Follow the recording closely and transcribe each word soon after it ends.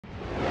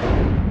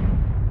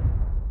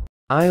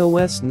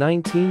iOS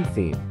 19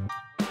 theme.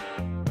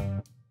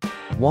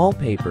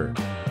 Wallpaper,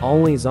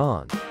 always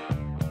on.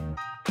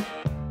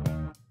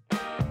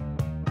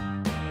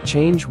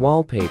 Change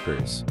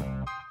wallpapers.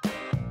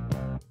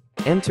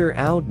 Enter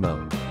out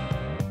mode.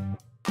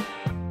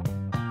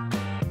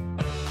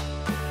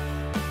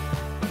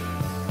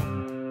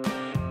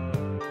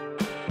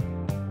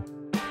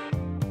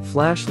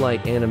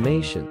 Flashlight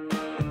animation.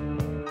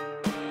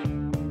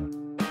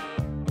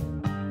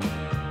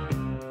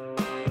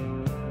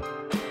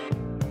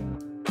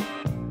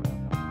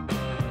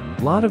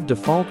 Lot of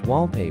default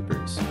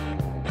wallpapers.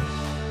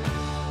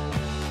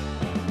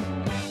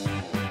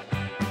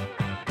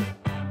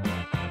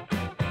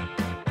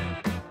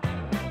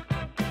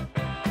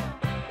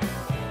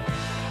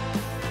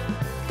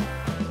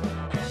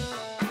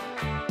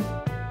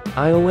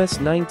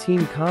 iOS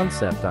 19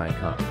 concept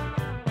icon.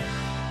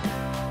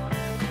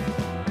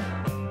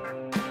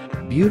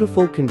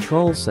 Beautiful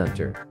control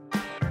center.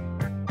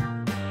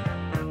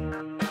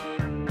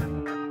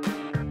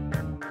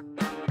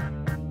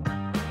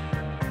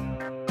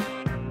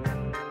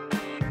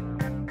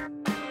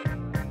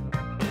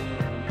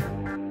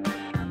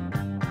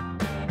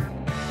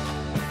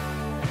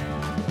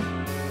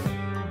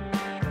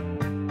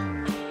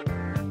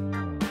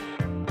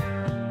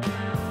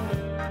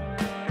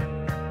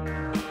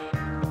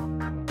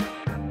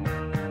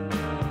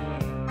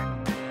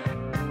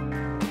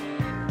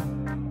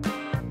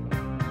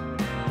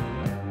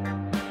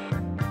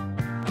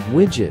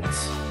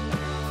 Widgets.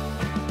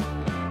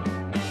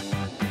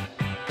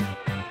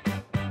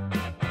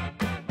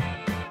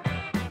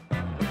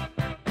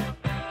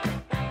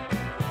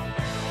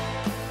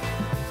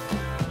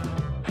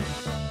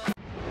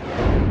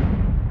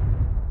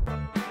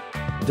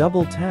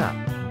 Double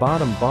tap,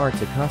 bottom bar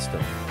to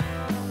custom.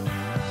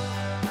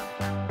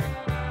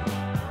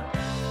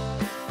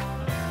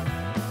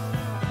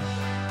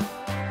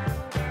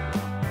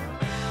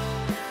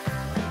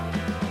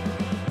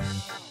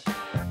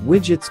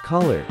 Widgets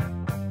color.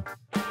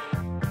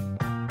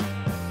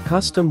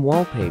 Custom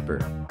wallpaper.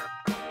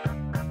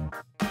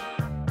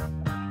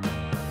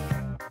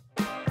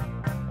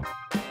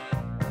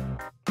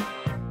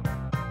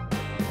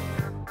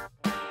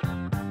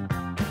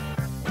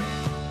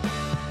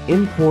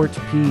 Import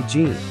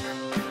PG.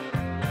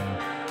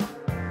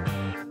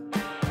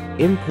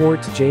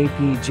 Import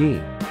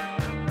JPG.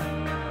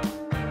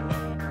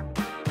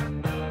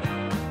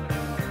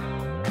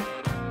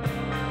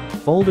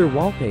 Folder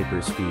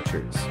wallpapers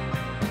features.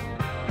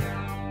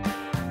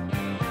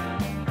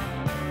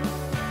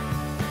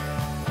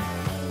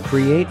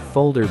 Create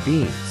folder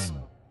Bs.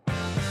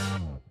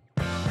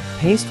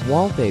 Paste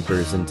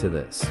wallpapers into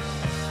this.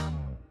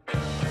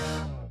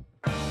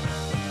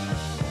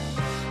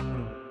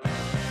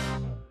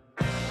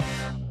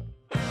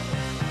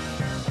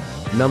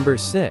 Number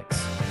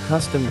 6.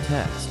 Custom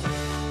text.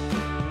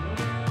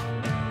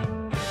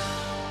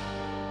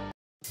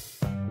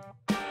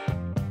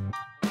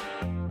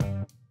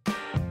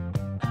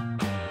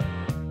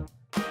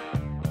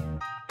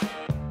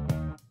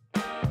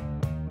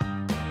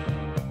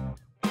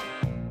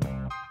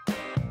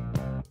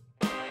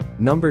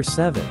 Number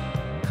 7.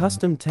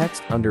 Custom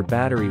text under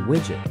battery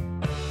widget.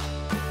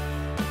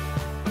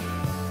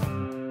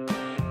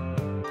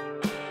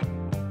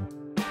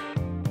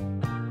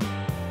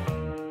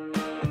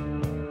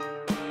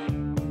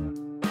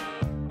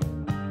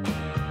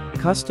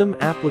 Custom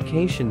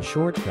application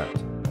shortcut.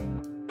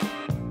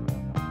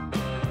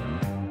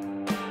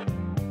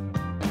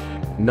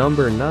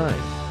 Number 9.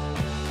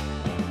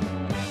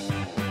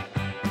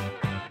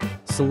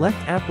 Select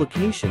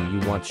application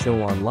you want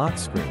show on lock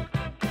screen.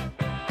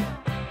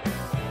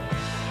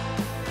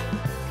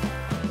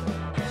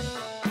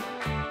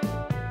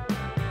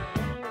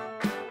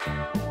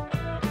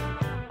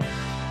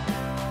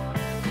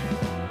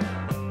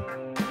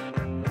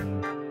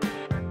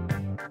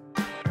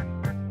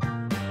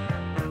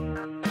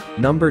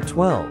 Number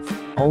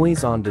 12.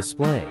 Always on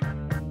display.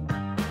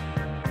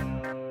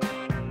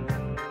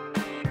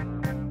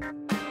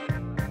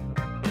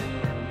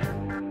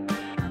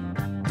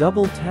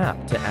 Double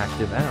tap to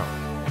active out.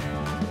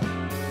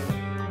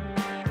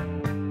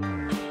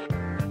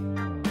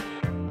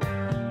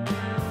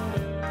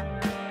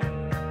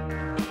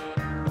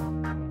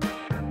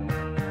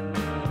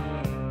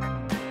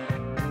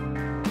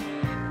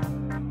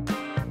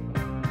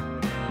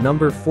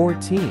 Number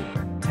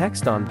 14.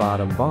 Text on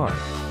bottom bar.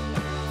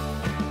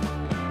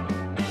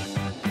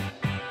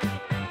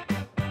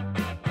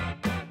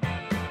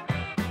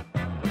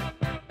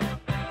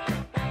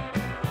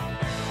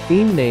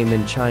 Theme name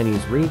in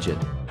Chinese region.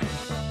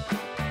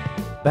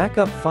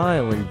 Backup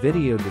file and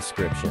video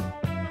description.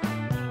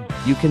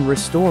 You can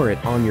restore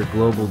it on your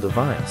global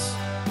device.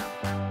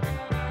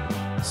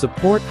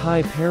 Support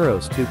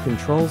Hyperos 2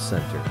 control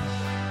center.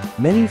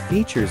 Many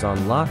features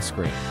on lock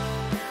screen.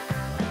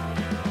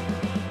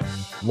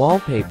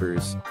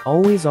 Wallpapers,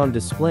 always on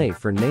display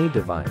for NA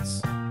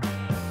device.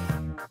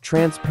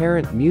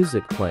 Transparent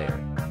music player.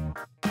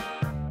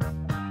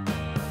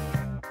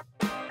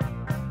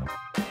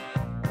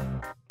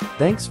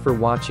 Thanks for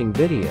watching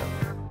video.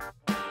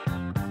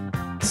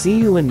 See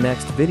you in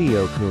next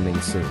video coming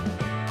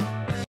soon.